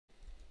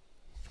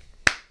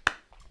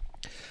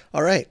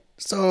All right.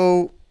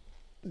 So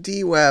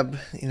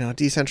DWeb,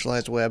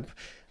 decentralized web.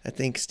 I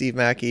think Steve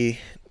McKie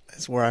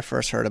is where I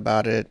first heard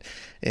about it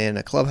in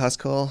a Clubhouse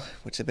call,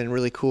 which had been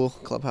really cool.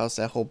 Clubhouse,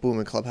 that whole boom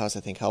in Clubhouse, I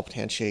think helped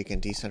Handshake and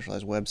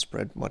decentralized web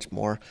spread much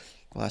more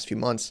the last few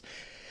months.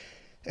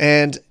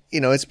 And,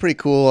 it's a pretty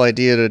cool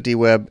idea that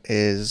DWeb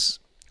is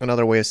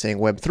another way of saying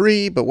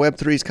Web3, but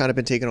Web3's kind of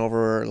been taken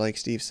over, like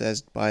Steve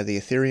says, by the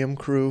Ethereum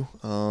crew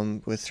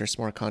with their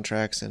smart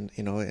contracts and,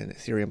 an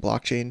Ethereum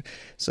blockchain.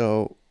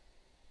 So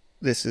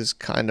this has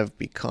kind of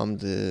become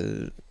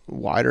the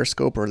wider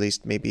scope, or at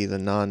least maybe the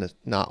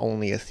not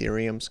only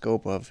Ethereum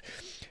scope of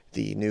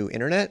the new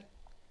internet.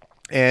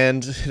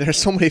 And there's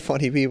so many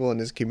funny people in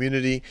this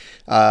community.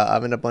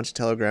 I'm in a bunch of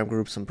Telegram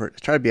groups.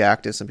 Try to be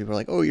active. Some people are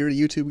like, "Oh, you're a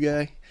YouTube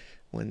guy,"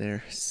 when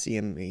they're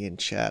seeing me in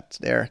chat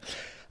there.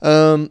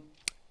 And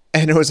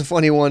there was a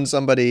funny one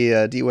somebody,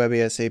 DWeb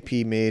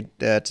ASAP, made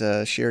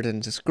that shared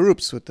into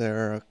groups with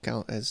their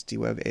account as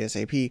DWeb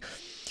ASAP.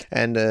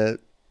 And it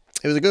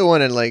was a good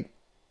one. And like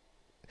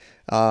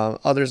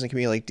others in the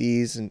community, like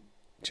Deez and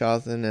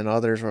Jonathan and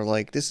others, were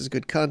like, this is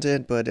good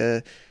content, but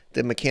the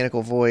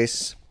mechanical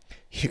voice,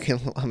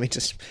 let me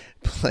just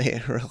play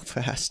it real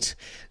fast.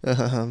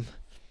 And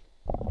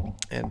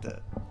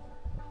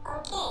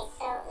Okay, so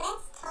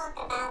let's talk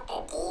about the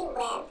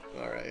DWeb.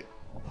 All right.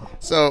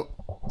 So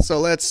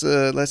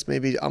let's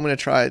maybe, I'm gonna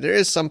try. There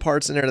is some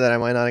parts in there that I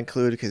might not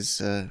include because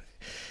the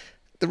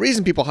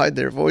reason people hide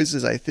their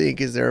voices, I think,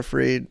 is they're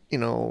afraid,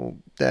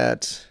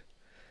 that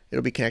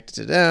it'll be connected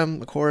to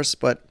them, of course.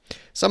 But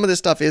some of this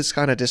stuff is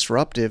kind of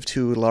disruptive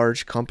to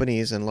large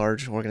companies and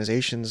large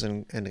organizations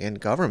and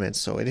governments.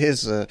 So it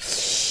is.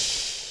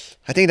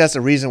 I think that's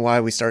the reason why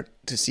we start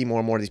to see more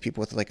and more of these people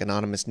with like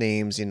anonymous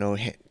names,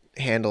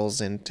 handles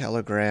in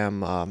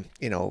Telegram,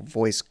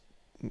 voice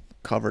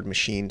covered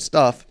machine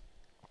stuff.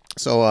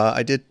 So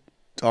I did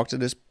talk to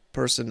this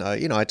person. I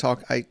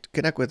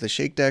connect with the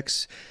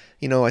ShakeDex.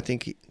 I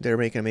think they're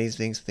making amazing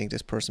things. I think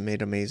this person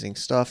made amazing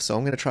stuff. So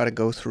I'm going to try to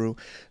go through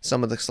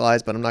some of the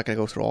slides, but I'm not going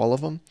to go through all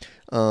of them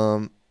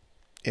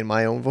in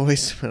my own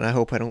voice. And I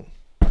hope I don't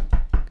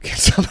get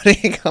somebody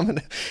coming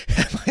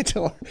at my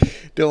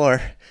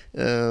door.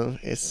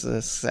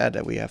 It's sad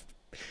that we have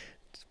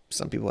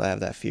some people that have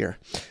that fear.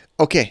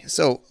 Okay,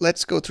 so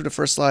let's go through the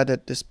first slide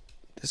that this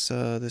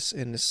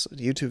in this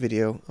YouTube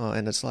video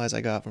and the slides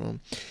I got from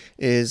them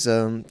is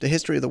the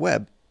history of the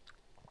web.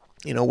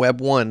 Web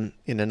 1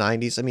 in the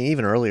 90s, I mean,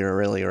 even earlier,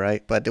 really,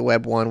 right? But the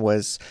Web 1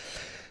 was,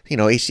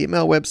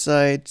 HTML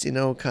websites,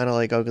 kind of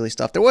like ugly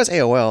stuff. There was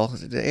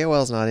AOL. The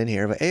AOL's not in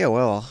here, but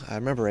AOL, I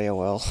remember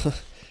AOL.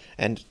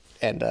 and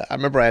I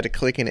remember I had to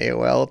click in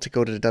AOL to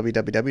go to the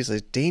www. It's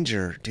like,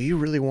 danger, do you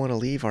really want to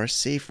leave our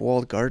safe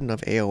walled garden of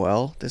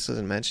AOL? This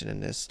isn't mentioned in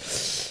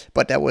this.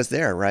 But that was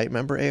there, right?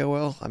 Remember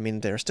AOL? I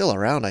mean, they're still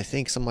around, I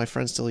think. Some of my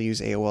friends still use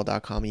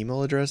AOL.com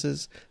email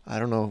addresses. I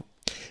don't know.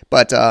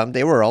 But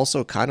they were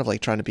also kind of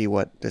like trying to be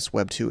what this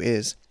Web 2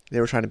 is. They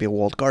were trying to be a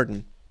walled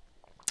garden.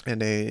 And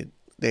they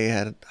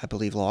had, I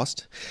believe,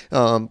 lost.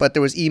 But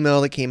there was email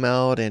that came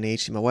out and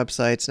HTML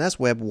websites. And that's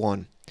Web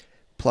 1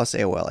 plus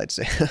AOL, I'd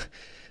say.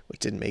 Which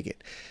didn't make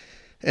it.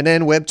 And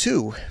then Web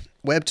 2.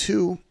 Web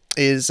 2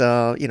 is,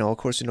 of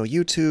course,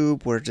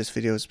 YouTube, where just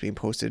videos being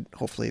posted.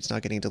 Hopefully it's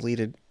not getting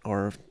deleted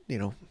or,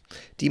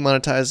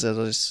 demonetized,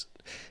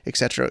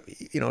 etc.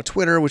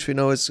 Twitter, which we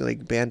know is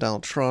like banned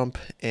Donald Trump,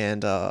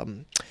 and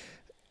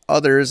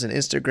others, and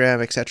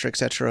Instagram, etc.,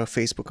 etc.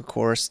 Facebook, of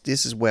course.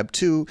 This is Web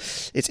 2.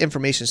 It's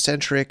information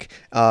centric.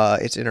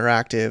 It's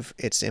interactive.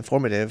 It's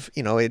informative.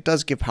 It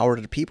does give power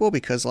to the people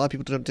because a lot of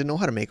people didn't know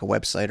how to make a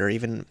website or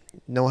even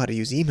know how to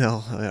use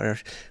email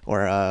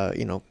or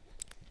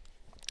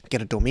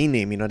get a domain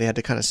name. They had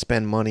to kind of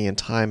spend money and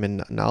time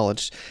and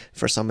knowledge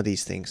for some of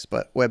these things.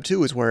 But Web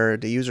 2 is where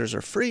the users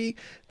are free.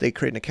 They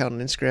create an account on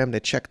Instagram. They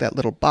check that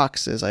little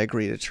box as I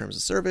agree to terms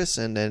of service,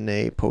 and then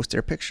they post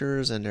their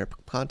pictures and their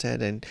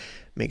content and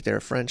make their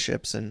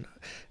friendships and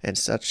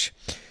such.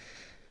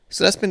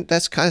 So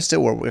that's kind of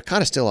still where we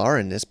kind of still are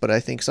in this, but I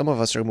think some of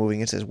us are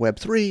moving into Web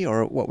 3,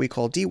 or what we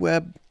call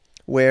DWeb,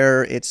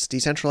 where it's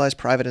decentralized,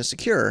 private, and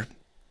secure.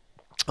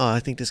 I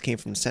think this came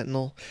from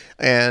Sentinel,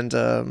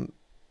 and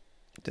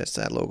that's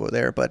that logo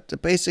there.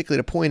 But basically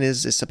the point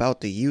is it's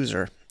about the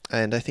user.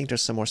 And I think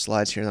there's some more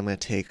slides here that I'm going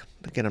to take.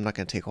 Again, I'm not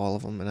going to take all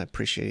of them, and I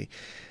appreciate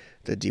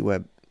the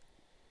DWeb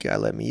guy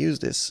let me use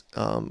this,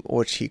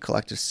 which he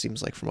collected,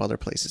 seems like, from other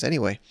places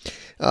anyway.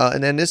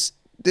 And then this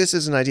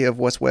is an idea of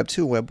what's Web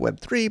 2, Web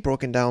 3,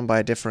 broken down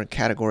by different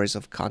categories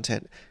of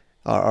content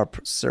or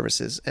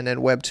services. And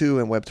then Web 2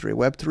 and Web 3.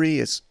 Web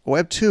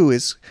 2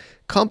 is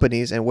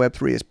companies, and Web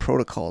 3 is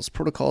protocols.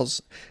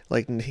 Protocols,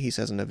 like he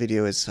says in the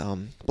video, is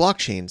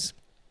blockchains,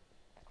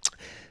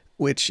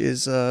 which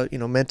is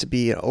meant to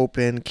be an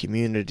open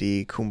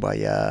community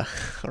kumbaya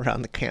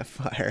around the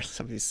campfire.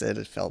 Somebody said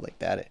it felt like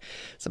that.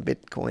 Some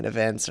Bitcoin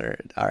events, or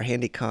our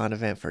Handycon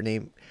event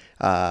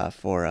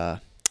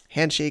for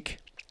Handshake.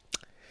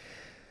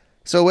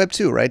 So Web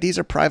 2, right? These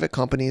are private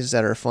companies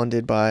that are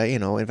funded by,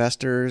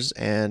 investors,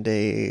 and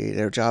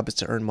their job is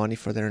to earn money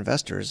for their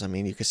investors. I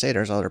mean, you could say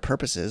there's other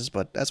purposes,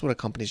 but that's what a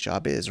company's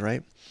job is,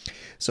 right?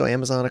 So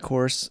Amazon, of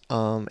course,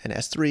 and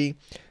S3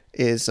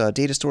 is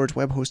data storage,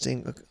 web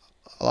hosting.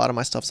 A lot of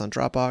my stuff's on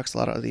Dropbox. A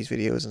lot of these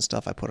videos and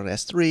stuff I put on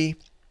S3.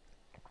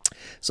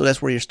 So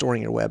that's where you're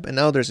storing your web. And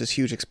now there's this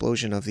huge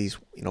explosion of these,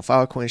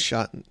 Filecoins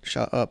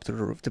shot up through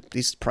the roof.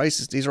 These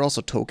prices, these are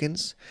also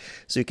tokens,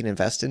 so you can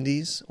invest in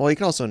these. Well, you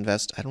can also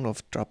invest. I don't know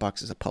if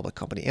Dropbox is a public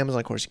company. Amazon,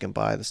 of course, you can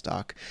buy the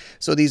stock.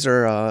 So these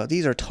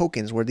are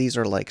tokens, where these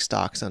are like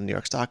stocks on New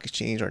York Stock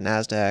Exchange or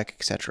Nasdaq,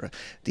 etc.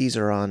 These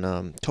are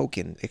on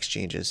token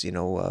exchanges. Kind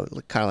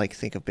of like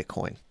think of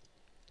Bitcoin.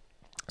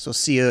 So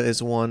SIA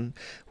is one,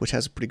 which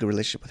has a pretty good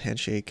relationship with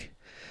Handshake.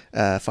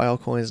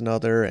 Filecoin is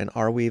another, and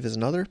Arweave is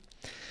another.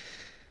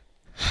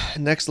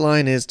 Next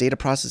line is data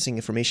processing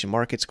information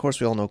markets. Of course,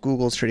 we all know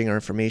Google's trading our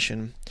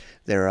information.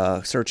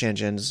 They're search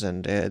engines,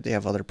 and they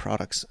have other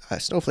products.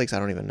 Snowflakes, I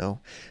don't even know.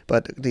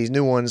 But these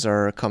new ones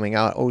are coming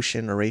out: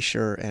 Ocean,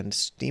 Erasure, and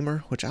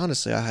Steamer, which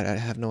honestly, I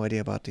have no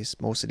idea about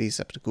most of these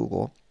except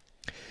Google.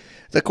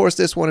 Of course,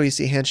 this one, we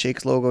see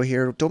Handshake's logo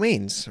here.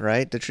 Domains,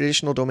 right? The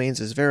traditional domains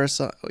is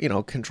VeriSign.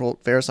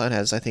 VeriSign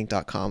has, I think,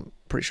 .com.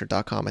 Pretty sure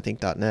 .com. I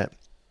think .net.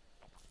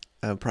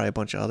 Probably a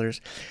bunch of others.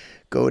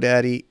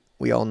 GoDaddy,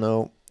 we all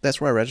know. That's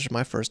where I registered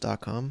my first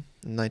 .com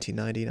in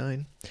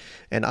 1999.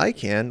 And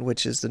ICANN,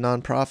 which is the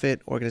nonprofit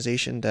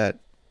organization that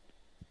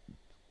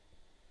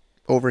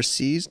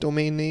oversees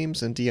domain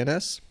names and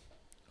DNS.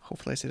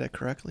 Hopefully I say that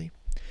correctly.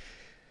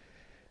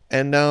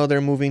 And now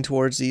they're moving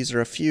towards, these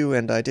are a few,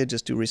 and I did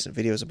just do recent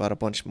videos about a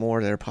bunch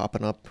more that are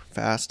popping up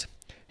fast.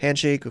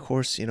 Handshake, of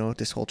course,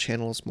 this whole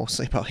channel is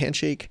mostly about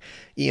Handshake.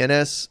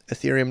 ENS,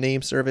 Ethereum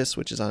name service,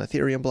 which is on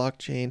Ethereum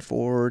blockchain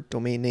for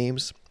domain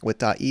names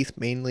with .eth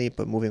mainly,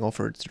 but moving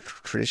over to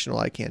traditional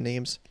ICANN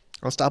names.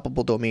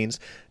 Unstoppable domains,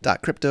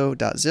 .crypto,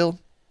 .zil.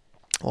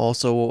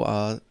 Also,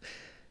 I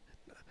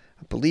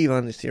believe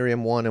on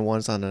Ethereum 1 and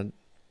one's on a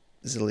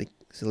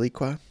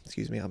Ziliqua.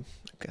 Excuse me,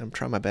 I'm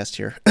trying my best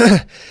here.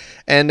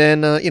 And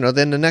then,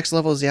 then the next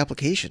level is the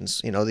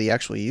applications, the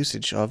actual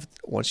usage of,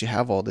 once you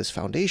have all this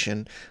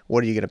foundation,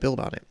 what are you going to build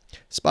on it?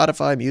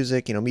 Spotify,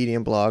 music,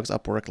 Medium, blogs,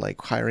 Upwork,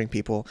 like hiring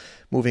people,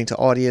 moving to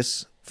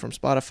Audius from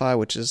Spotify,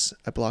 which is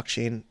a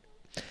blockchain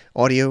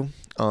audio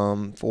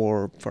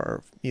for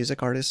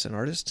music artists and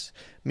artists.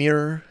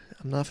 Mirror,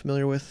 I'm not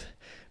familiar with.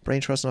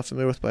 Brain Trust, not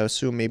familiar with, but I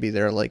assume maybe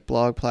they're like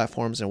blog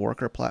platforms and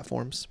worker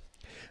platforms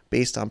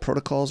based on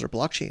protocols or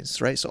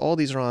blockchains, right? So all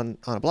these are on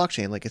a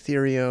blockchain, like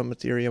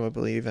Ethereum, I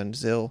believe, and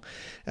Zil.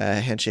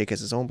 Handshake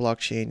has its own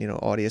blockchain.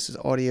 Audius is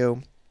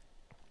audio.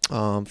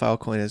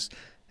 Filecoin is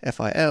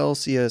FIL.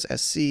 SIA is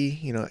SC.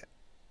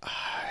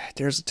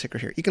 There's a ticker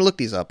here. You can look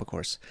these up, of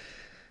course.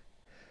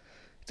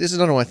 This is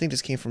another one. I think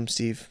this came from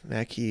Steve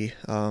McKie.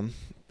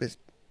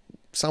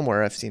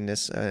 Somewhere I've seen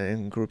this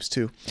in groups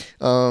too.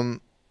 So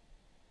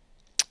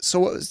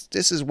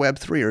this is Web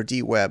 3 or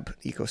DWeb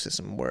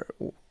ecosystem, where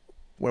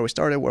we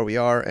started, where we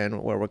are,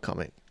 and where we're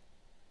coming.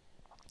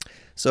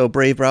 So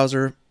Brave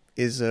browser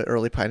is an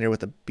early pioneer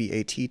with the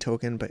BAT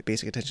token,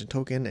 basic attention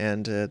token,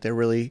 and they're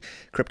really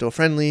crypto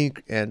friendly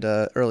and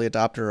early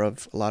adopter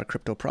of a lot of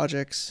crypto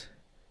projects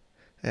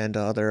and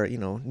other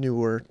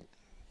newer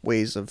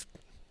ways of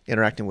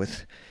interacting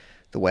with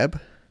the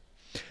web.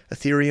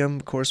 Ethereum,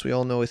 of course, we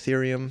all know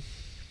Ethereum,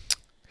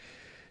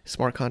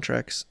 smart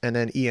contracts, and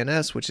then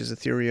ENS, which is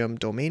Ethereum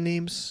domain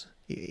names,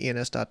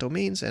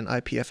 ENS.domains, and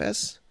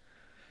IPFS.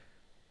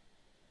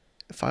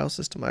 File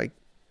system.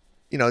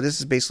 This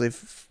is basically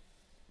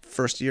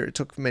first year. It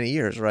took many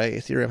years, right?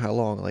 Ethereum, how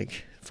long?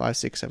 Like 5,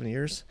 6, 7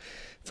 years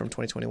from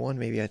 2021,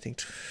 maybe. I think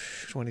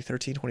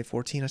 2013,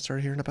 2014, I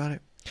started hearing about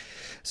it.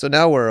 So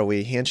now where are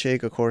we?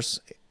 Handshake, of course,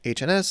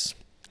 HNS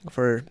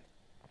for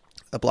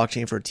a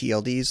blockchain for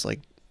TLDs,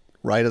 like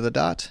right of the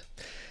dot.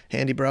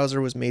 Handy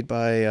browser was made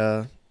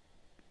by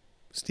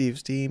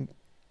Steve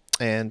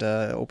and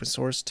open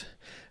sourced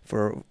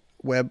for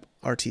web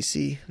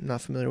RTC. I'm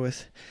not familiar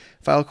with.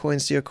 Filecoin,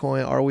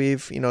 SiaCoin,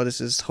 Arweave,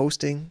 this is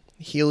hosting.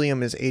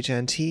 Helium is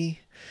HNT,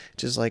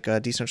 which is like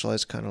a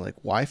decentralized kind of like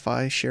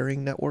Wi-Fi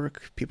sharing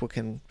network. People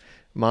can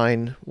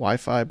mine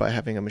Wi-Fi by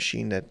having a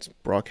machine that's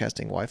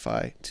broadcasting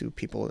Wi-Fi to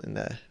people in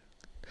the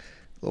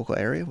local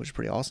area, which is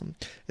pretty awesome.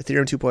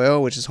 Ethereum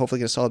 2.0, which is hopefully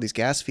going to solve these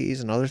gas fees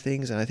and other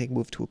things, and I think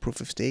move to a proof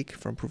of stake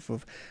from proof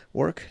of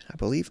work, I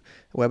believe.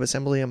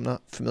 WebAssembly, I'm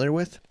not familiar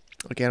with.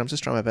 Again, I'm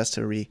just trying my best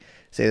to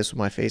say this with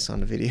my face on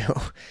the video.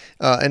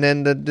 And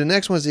then the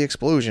next one is the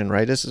explosion,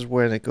 right? This is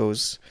when it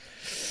goes,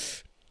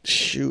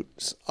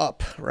 shoots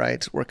up,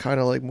 right? We're kind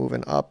of like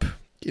moving up,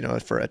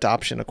 for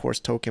adoption, of course,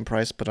 token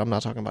price, but I'm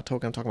not talking about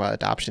token. I'm talking about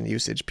adoption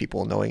usage,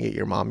 people knowing it,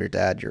 your mom, your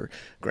dad, your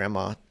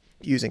grandma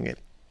using it.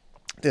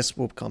 This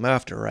will come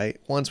after, right?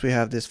 Once we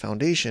have this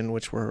foundation,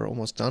 which we're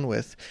almost done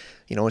with,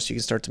 so you can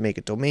start to make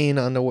a domain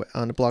on the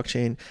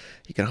blockchain.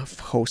 You can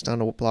host on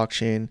the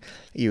blockchain.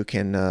 You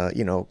can,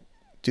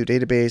 do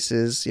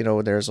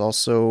databases. There's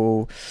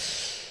also,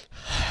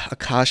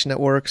 Akash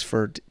networks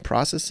for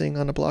processing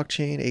on the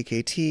blockchain,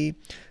 AKT,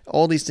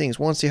 all these things.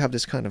 Once you have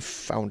this kind of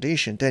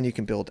foundation, then you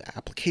can build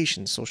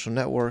applications, social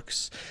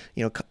networks,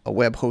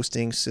 web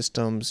hosting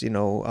systems,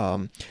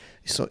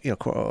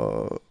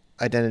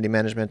 identity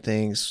management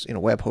things,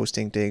 web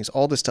hosting things.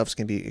 All this stuff's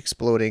going to be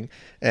exploding,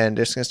 and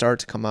it's going to start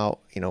to come out,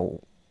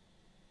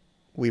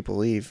 we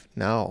believe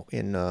now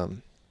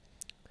in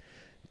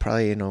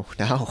probably,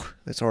 now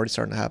it's already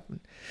starting to happen.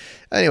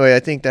 Anyway, I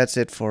think that's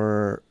it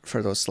for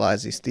those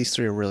slides. These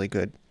three are really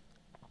good.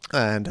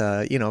 And,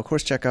 of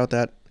course, check out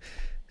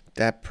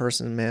that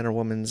person, man or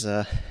woman's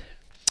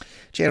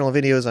channel of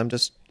videos. I'm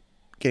just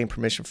getting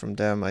permission from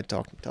them. I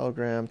talked to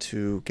Telegram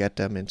to get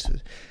them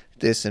into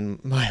this in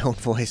my own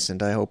voice,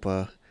 and I hope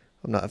I'm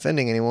not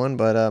offending anyone,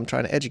 but I'm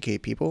trying to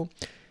educate people.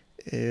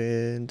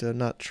 And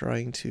not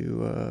trying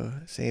to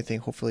say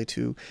anything hopefully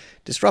too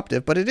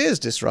disruptive, but it is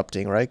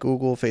disrupting, right?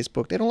 Google,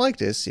 Facebook, they don't like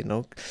this.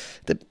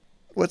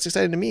 What's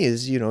exciting to me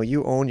is,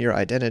 you own your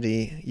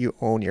identity, you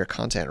own your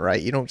content,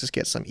 right? You don't just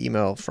get some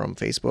email from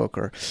Facebook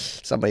or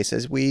somebody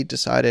says, we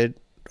decided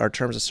our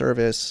terms of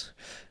service,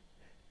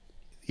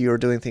 you're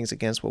doing things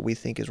against what we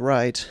think is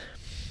right,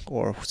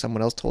 or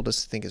someone else told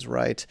us to think is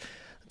right,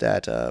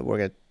 that we're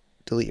going to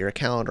delete your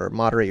account or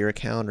moderate your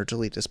account or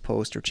delete this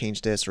post or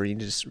change this, or you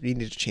need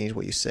to change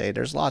what you say.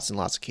 There's lots and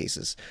lots of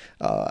cases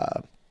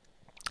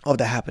of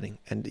that happening.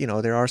 And,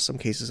 there are some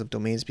cases of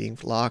domains being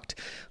locked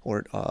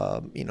or,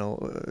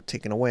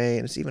 taken away.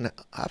 And it's even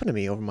happened to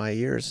me over my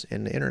years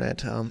in the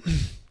internet.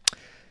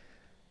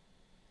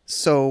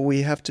 So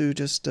we have to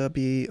just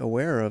be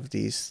aware of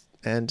these.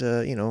 And,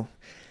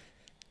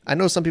 I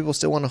know some people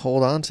still want to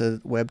hold on to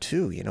Web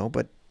 2,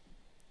 but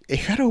you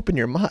got to open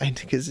your mind,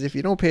 because if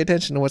you don't pay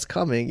attention to what's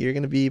coming, you're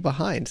going to be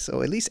behind.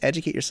 So at least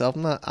educate yourself.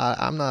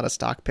 I'm not a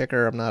stock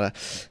picker. I'm not a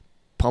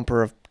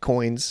pumper of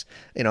coins.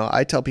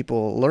 I tell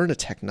people, learn the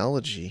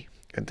technology,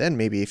 and then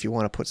maybe if you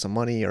want to put some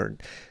money or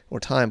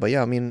time. But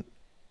yeah,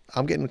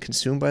 I'm getting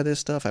consumed by this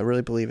stuff. I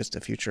really believe it's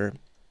the future.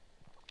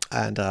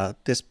 And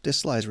this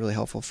slide is really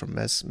helpful from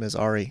Ms.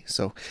 Ari.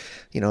 So,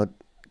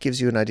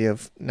 gives you an idea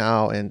of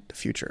now and the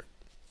future.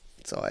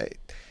 So I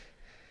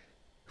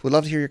would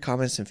love to hear your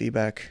comments and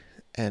feedback.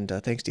 And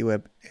thanks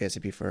DWeb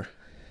ASAP for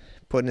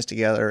putting this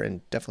together,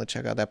 and definitely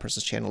check out that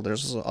person's channel.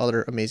 There's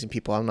other amazing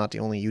people. I'm not the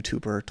only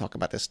YouTuber talking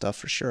about this stuff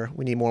for sure.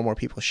 We need more and more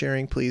people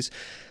sharing. Please,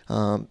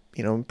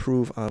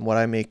 improve on what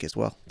I make as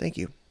well. Thank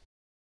you.